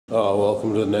Oh,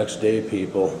 welcome to the next day,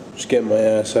 people. Just getting my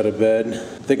ass out of bed.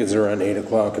 I think it's around 8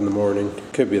 o'clock in the morning.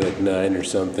 Could be like 9 or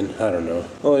something. I don't know.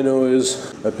 All I know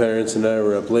is my parents and I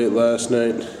were up late last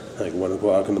night, like 1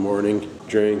 o'clock in the morning,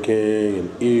 drinking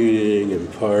and eating and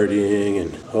partying,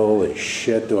 and holy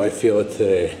shit do I feel it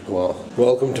today. Well,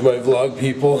 welcome to my vlog,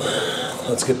 people.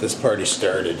 Let's get this party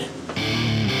started.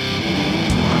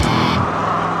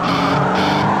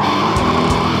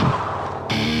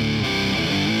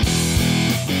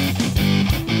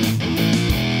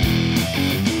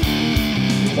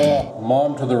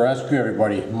 Mom to the rescue,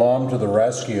 everybody. Mom to the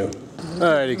rescue.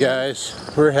 Alrighty, guys.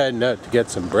 We're heading out to get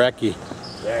some brekkie.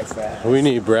 Breakfast. We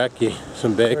need brekkie.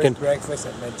 Some bacon. First breakfast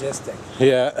at Majestic.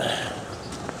 Yeah.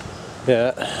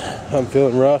 Yeah. I'm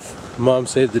feeling rough. Mom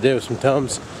saved the day with some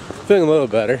Tums. Feeling a little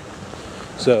better.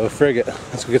 So, frig it.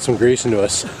 Let's go get some grease into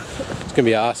us. It's gonna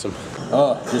be awesome.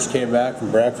 Oh, just came back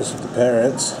from breakfast with the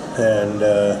parents and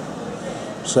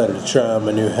decided to try on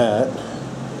my new hat.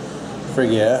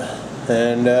 Frig yeah.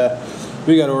 And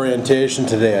we got orientation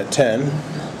today at 10.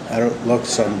 I don't look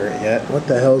sunburnt yet. What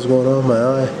the hell's going on with my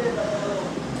eye?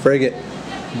 Frig it.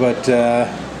 But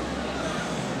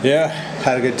yeah,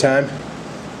 had a good time.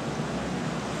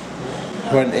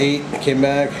 Went and ate, came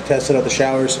back, tested out the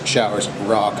showers. Showers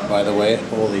rock, by the way.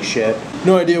 Holy shit.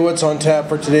 No idea what's on tap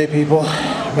for today, people.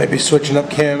 Might be switching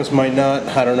up cams, might not.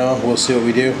 I don't know. We'll see what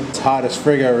we do. It's hot as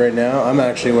frig out right now. I'm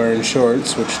actually wearing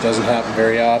shorts, which doesn't happen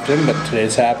very often, but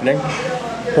today's happening.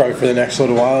 Probably for the next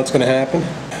little while it's going to happen.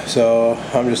 So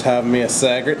I'm just having me a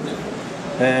Sagret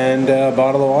and a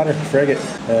bottle of water. Frig it.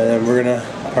 And we're going to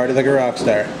party like a rock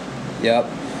star. Yep.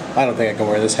 I don't think I can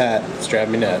wear this hat. It's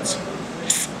driving me nuts.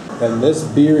 And this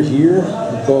beer here,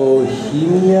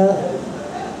 Bohemia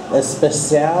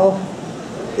Especial,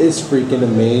 is freaking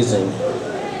amazing.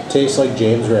 Tastes like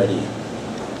James Reddy.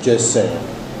 Just saying.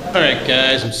 Alright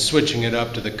guys, I'm switching it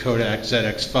up to the Kodak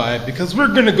ZX5 because we're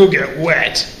gonna go get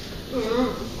wet.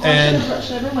 And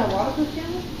should I bring my waterproof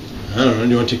camera? I don't know, do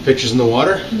you want to take pictures in the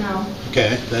water? No.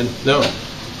 Okay, then no.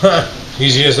 Huh,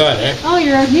 easy as that, eh? Oh,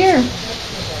 you're out here.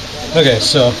 Okay,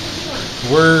 so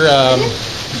we're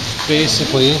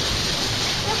basically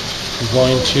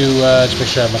going to just make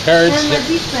sure I have my cards.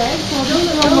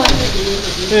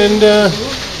 And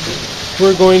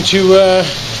we're going to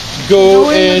go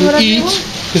and eat,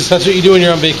 because that's what you do when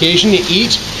you're on vacation. You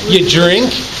eat, you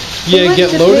drink, you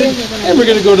get loaded, and we're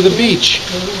going to go to the beach,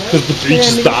 because the beach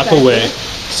is back away.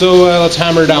 So let's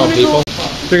hammer it down, people.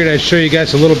 Figured I'd show you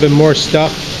guys a little bit more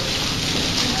stuff.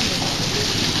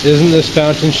 Isn't this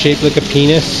fountain shaped like a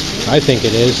penis? I think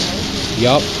it is.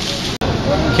 Yup.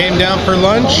 Came down for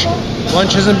lunch.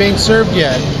 Lunch isn't being served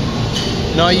yet.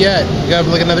 Not yet. We got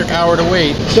like another hour to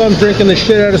wait. So I'm drinking the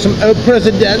shit out of some El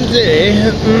Presidente.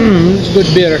 It's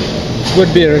good beer.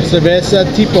 Good beer. Cerveza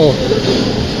tipo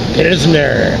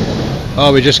Pilsner.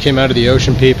 Oh, we just came out of the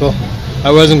ocean, people.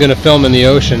 I wasn't going to film in the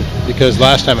ocean because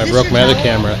last time I broke my other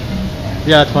camera.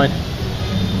 Yeah, it's fine.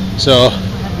 So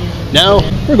now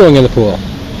we're going in the pool.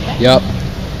 Yup.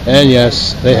 And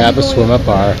yes, they have a swim up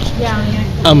bar.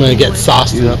 I'm gonna get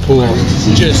sauced in the pool.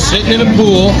 Just sitting in a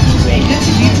pool,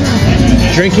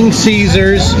 drinking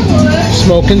Caesars,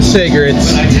 smoking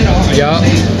cigarettes. Yup,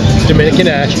 Dominican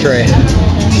ashtray.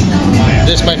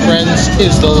 This, my friends,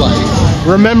 is the life.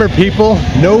 Remember, people,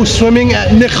 no swimming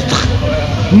at Nacht.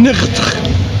 Nacht.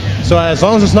 So as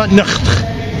long as it's not Nacht,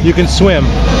 you can swim.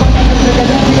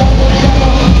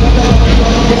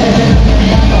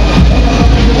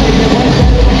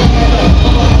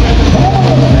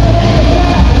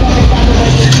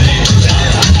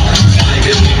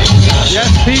 Yes,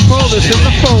 people, this is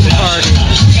the foam party.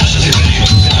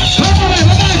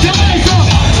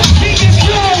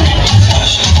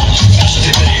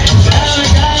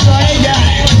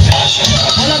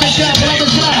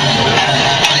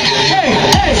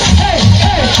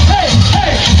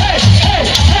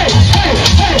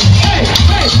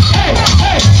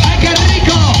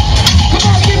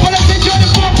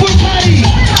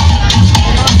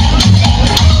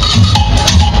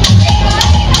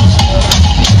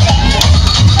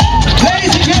 Ladies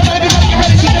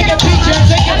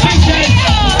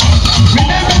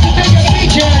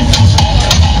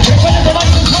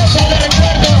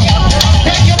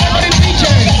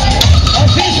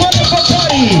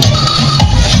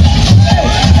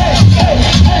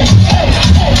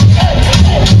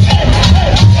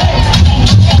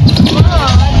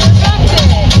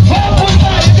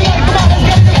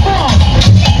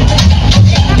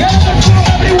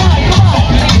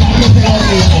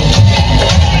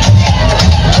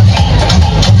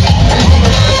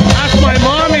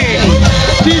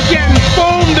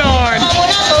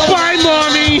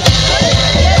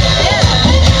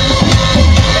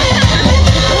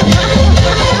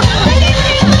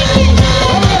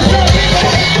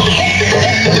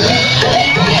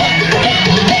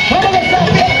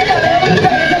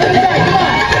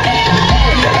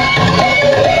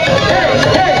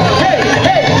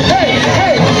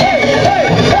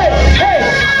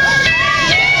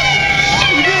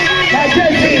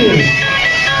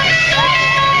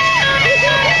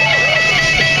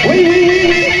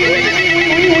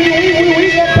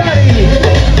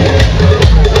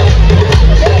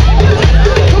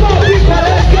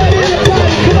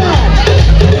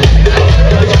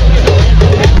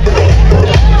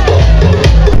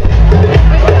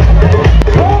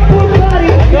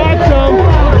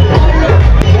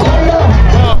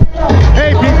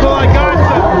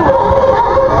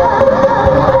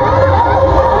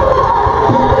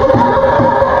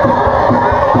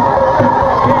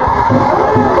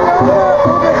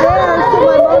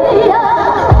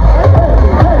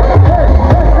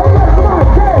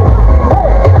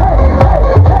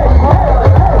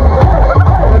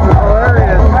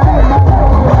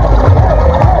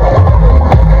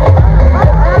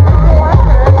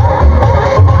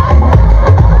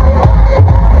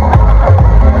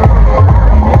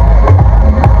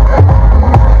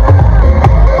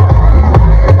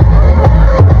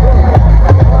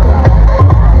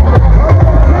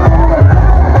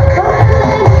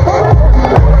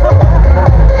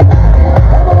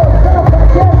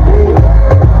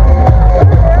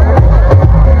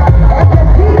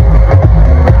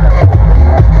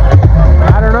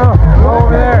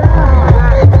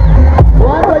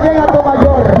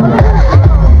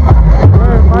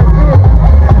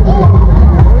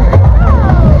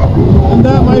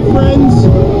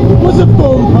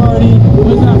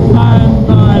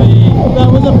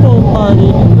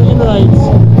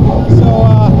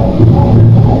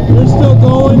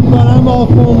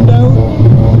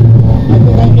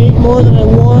more than I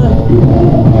wore.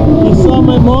 You saw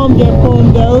my mom get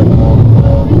foamed out.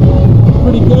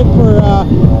 Pretty good for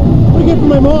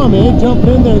my mom, eh? Jumping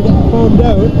in there and getting foamed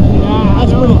out. Yeah,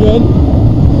 that's pretty good.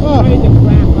 Oh.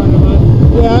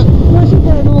 Yeah. Especially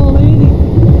for an old lady.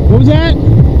 What was that?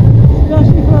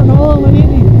 Especially for an old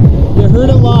lady. You heard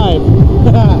it live.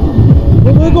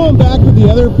 But we're going back to the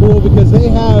other pool because they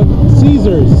have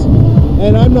Caesars.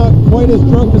 And I'm not quite as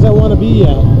drunk as I want to be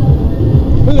yet.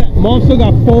 Look at that. Mom still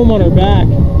got foam on her back.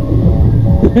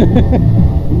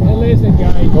 Hey, listen,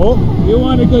 guys. Oh. You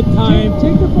want a good time?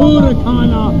 Punta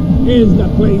Cana is the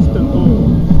place to go.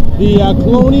 The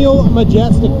Colonial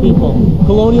Majestic people.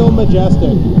 Colonial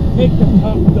Majestic. Take the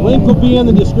top dog. Link will be in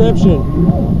the description.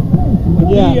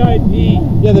 Yeah. VIP.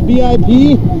 Yeah, the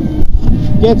VIP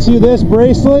gets you this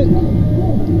bracelet,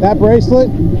 that bracelet,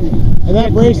 and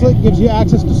that bracelet gives you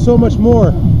access to so much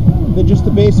more than just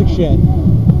the basic shit.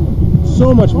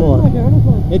 So much more.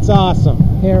 It's awesome.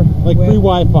 Here. Like free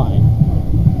Wi-Fi.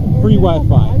 Free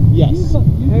Wi-Fi. Yes.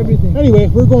 Everything. Anyway,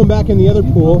 we're going back in the other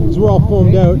pool because we're all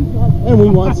foamed out and we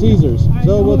want Caesars.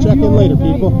 So we'll check in later,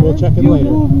 people. We'll check in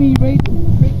later.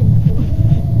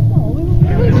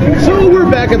 So we're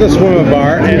back at the swim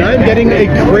bar and I'm getting a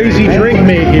crazy drink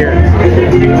made here.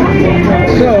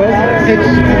 So it's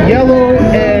yellow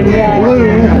and blue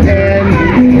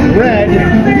and red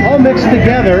all mixed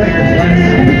together.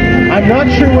 I'm not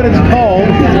sure what it's called.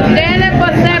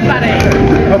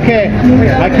 Okay,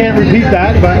 I can't repeat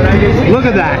that, but look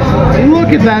at that. Look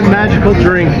at that magical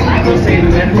drink.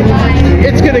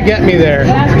 It's gonna get me there,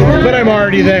 but I'm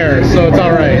already there, so it's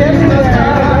alright.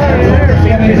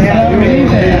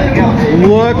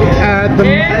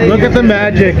 Look at the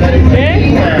magic.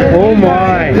 Oh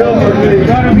my.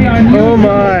 Oh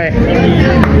my.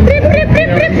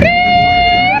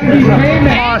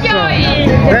 Awesome.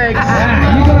 Thanks.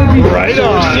 Right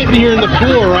on. We're sitting here in the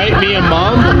pool, right? Me and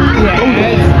Mom?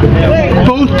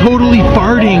 Both totally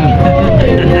farting.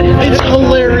 It's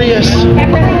hilarious.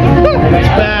 It's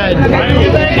bad.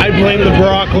 I blame the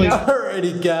broccoli.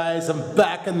 Alrighty guys, I'm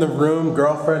back in the room.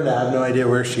 Girlfriend, I have no idea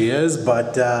where she is,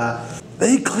 but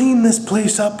they clean this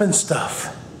place up and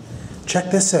stuff.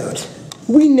 Check this out.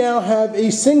 We now have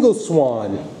a single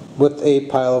swan with a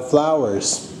pile of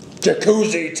flowers.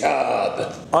 Jacuzzi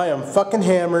tub. I am fucking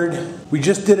hammered. We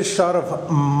just did a shot of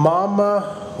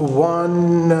Mama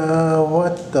Juana.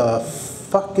 What the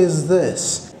fuck is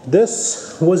this?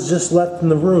 This was just left in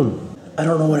the room. I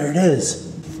don't know what it is.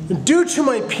 Due to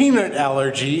my peanut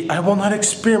allergy, I will not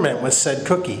experiment with said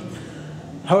cookie.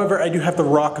 However, I do have to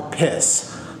rock a piss.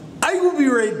 I will be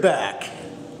right back.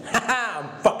 Haha, I'm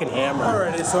fucking hammered.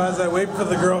 Alrighty, so as I wait for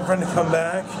the girlfriend to come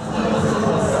back,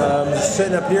 I'm just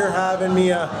sitting up here having me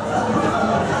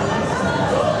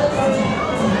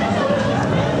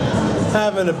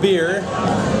having a beer.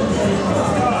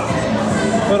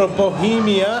 Little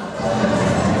Bohemia.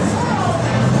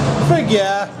 Frig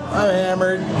yeah, I'm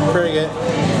hammered. Frig it.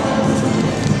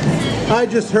 I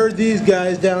just heard these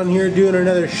guys down here doing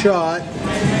another shot.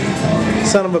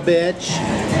 Son of a bitch.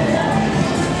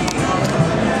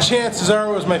 Chances are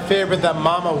it was my favorite, that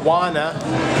Mama Juana.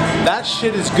 That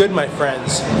shit is good, my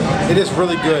friends. It is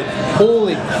really good.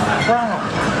 Holy crap.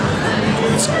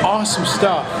 It's awesome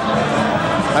stuff.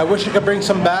 I wish I could bring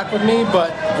some back with me,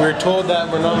 but we're told that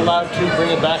we're not allowed to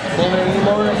bring it back to dinner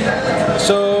anymore.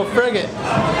 So, frig it.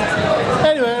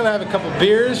 Anyway, I'm gonna have a couple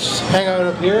beers, hang out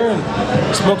up here, and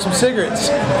smoke some cigarettes.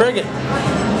 Frig it.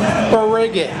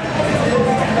 Frig it.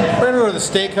 We're gonna go to the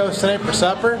steakhouse tonight for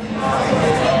supper.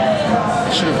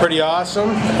 Should be pretty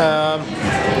awesome.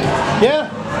 Yeah.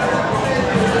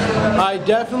 I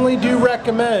definitely do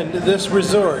recommend this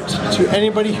resort to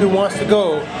anybody who wants to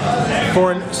go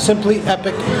for a simply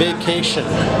epic vacation.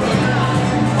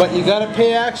 But you gotta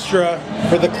pay extra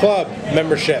for the club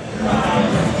membership.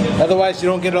 Otherwise you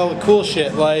don't get all the cool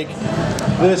shit like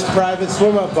this private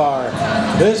swim-up bar,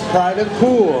 this private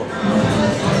pool.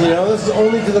 You know, this is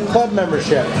only to the club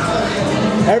membership.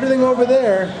 Everything over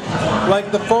there,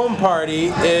 like the foam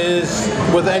party, is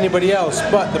with anybody else,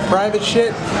 but the private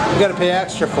shit, you gotta pay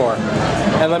extra for.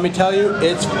 And let me tell you,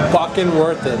 it's fucking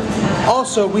worth it.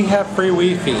 Also, we have free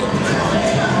Wi-Fi.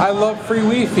 I love free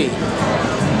Wi-Fi.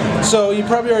 So you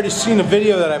probably already seen a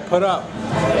video that I put up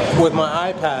with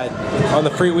my iPad on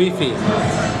the free Wi-Fi.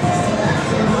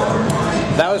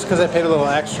 That was because I paid a little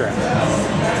extra.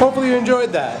 Hopefully you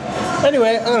enjoyed that.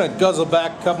 Anyway, I'm gonna guzzle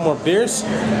back a couple more beers.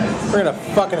 We're gonna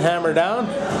fucking hammer down,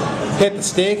 hit the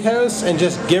steakhouse, and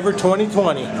just give her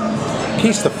 2020.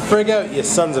 Peace the frig out, you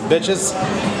sons of bitches.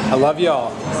 I love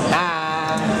y'all.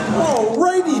 Ah.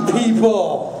 Alrighty,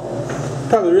 people.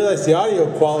 Probably realize the audio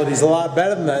quality is a lot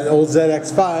better than that old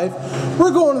ZX5.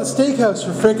 We're going to the steakhouse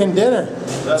for freaking dinner.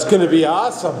 It's gonna be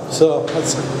awesome. So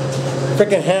let's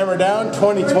freaking hammer down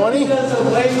 2020.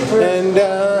 And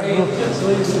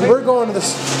we're going to the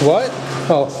what?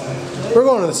 Oh, we're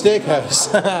going to the steakhouse.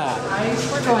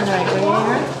 We're going the right way,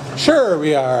 right? Sure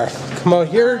we are. Come out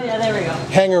here. Oh, yeah, there we go.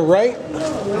 Hang her right.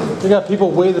 We got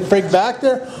people way the frig back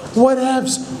there.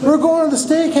 Whatevs. We're going to the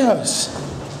steakhouse.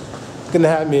 Gonna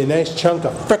have me a nice chunk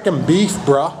of frickin' beef,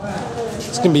 bruh.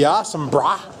 It's gonna be awesome,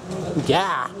 bruh.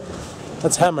 Yeah.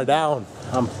 Let's hammer down.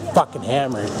 I'm fucking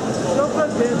hammered.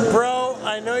 Bro,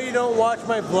 I know you don't watch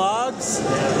my vlogs,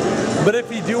 but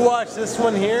if you do watch this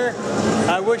one here,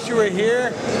 I wish you were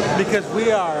here because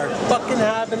we are fucking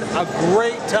having a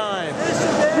great time.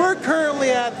 We're currently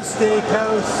at the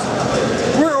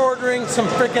steakhouse. We're ordering some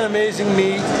freaking amazing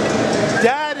meat.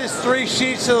 Dad is 3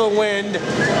 sheets to the wind,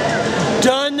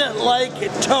 done like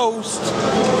toast.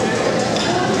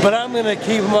 But I'm gonna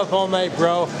keep him up all night,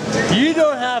 bro. You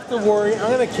don't have to worry. I'm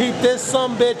gonna keep this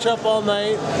sumbitch up all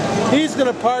night. He's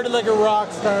gonna party like a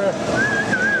rock star.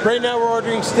 Right now we're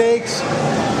ordering steaks.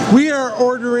 We are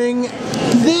ordering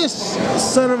this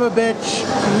son of a bitch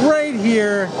right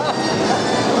here.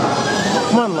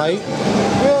 Come on, light.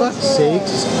 Fuck's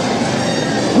sakes.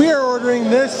 We are ordering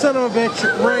this son of a bitch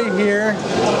right here.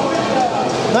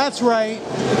 That's right.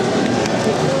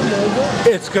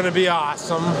 It's gonna be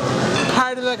awesome.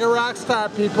 Party like a rock star,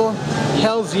 people.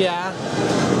 Hells yeah.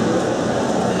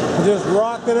 Just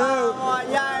rocking out.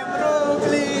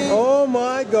 Oh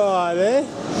my god, eh?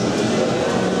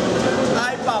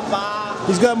 Hi, Papa.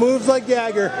 He's got moves like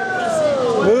Jagger.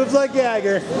 Moves like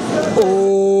Jagger.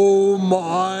 Oh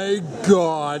my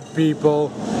god,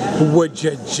 people. Would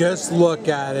you just look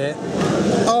at it?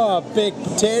 Oh, baked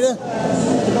potato.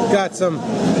 Got some,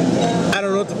 I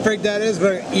don't know what the frig that is,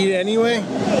 but I'm gonna eat it anyway.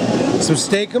 Some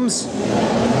steakums.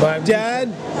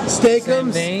 Dad,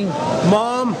 steakums.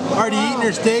 Mom, already eating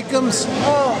her steakums.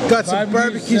 Got some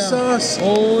barbecue sauce.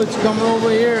 Oh, it's coming over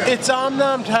here. It's Om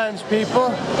Nom times,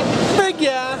 people. Big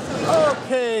yeah.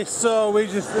 Okay, so we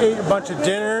just ate a bunch of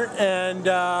dinner and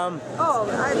Oh,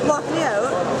 I blocked me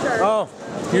out. Sure. oh,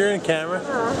 you're in camera.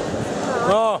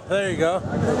 Oh, there you go.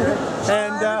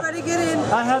 And everybody get in.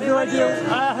 I have no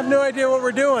idea. I have no idea what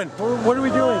we're doing. What are we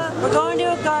doing? We're going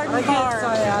to a garden bar.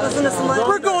 Listen to some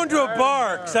We're going to a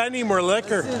bar because I need more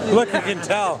liquor. Look, you can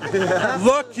tell.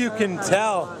 Look, you can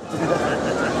tell.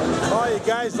 Oh, you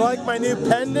guys like my new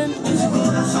pendant?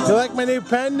 You like my new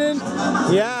pendant?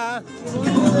 Yeah.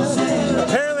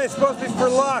 Apparently it's supposed to be for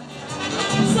luck.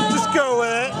 Just go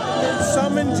with it.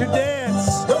 Summon to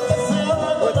dance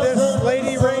with this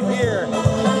lady right here.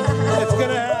 It's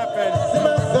gonna happen.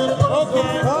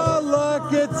 Okay. Oh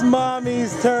look, it's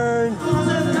Mommy's turn.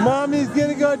 Mommy's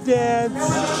gonna go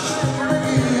dance.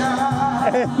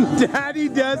 And Daddy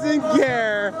doesn't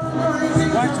care.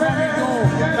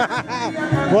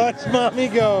 Watch Mommy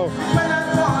go. Watch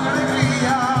Mommy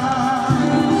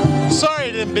go. Sorry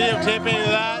I didn't videotape any of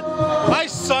that. I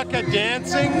suck at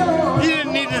dancing. You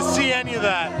didn't need to see any of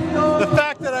that. The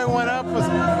fact that I went up was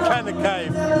kind of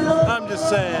kite. I'm just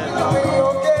saying.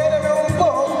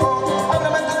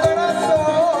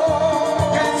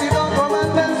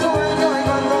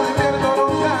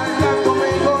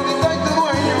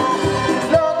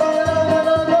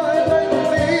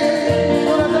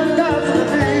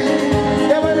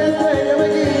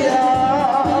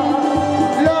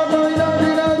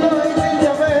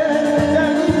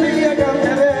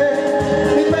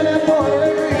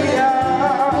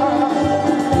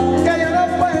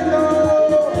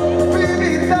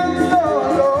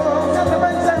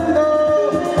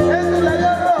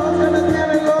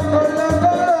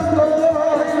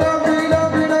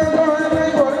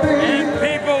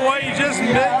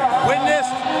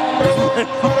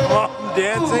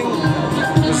 Dancing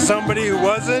with somebody who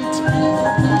wasn't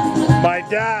my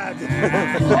dad.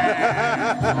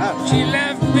 She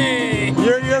left me.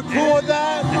 You're cool with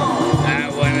that?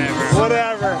 Whatever.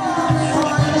 Whatever.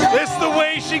 This is the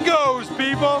way she goes,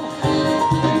 people.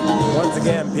 Once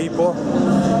again, people,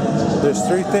 there's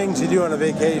 3 things you do on a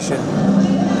vacation.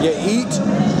 You eat,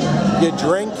 you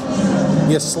drink,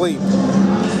 you sleep.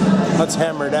 Let's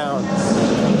hammer down.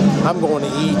 I'm going to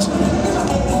eat.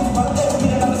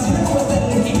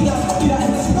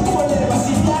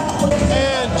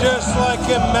 And just like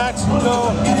in Mexico,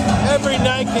 every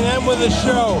night can end with a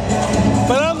show.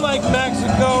 But unlike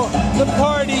Mexico, the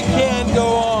party can go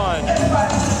on.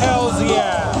 Hells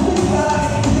yeah.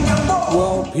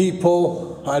 Well,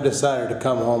 people, I decided to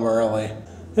come home early.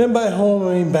 And by home,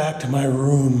 I mean back to my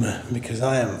room because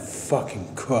I am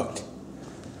fucking cooked.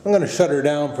 I'm gonna shut her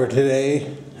down for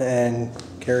today and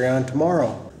carry on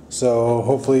tomorrow. So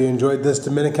hopefully you enjoyed this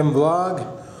Dominican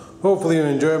vlog. Hopefully you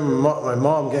enjoyed my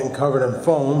mom getting covered in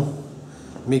foam,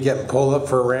 me getting pulled up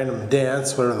for a random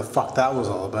dance, whatever the fuck that was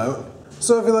all about.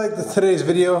 So if you liked today's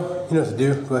video, you know what to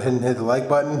do. Go ahead and hit the like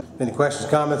button. Any questions,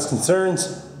 comments,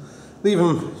 concerns, leave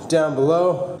them down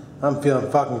below. I'm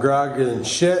feeling fucking groggier than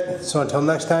shit. So until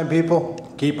next time,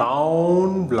 people, keep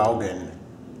on vlogging.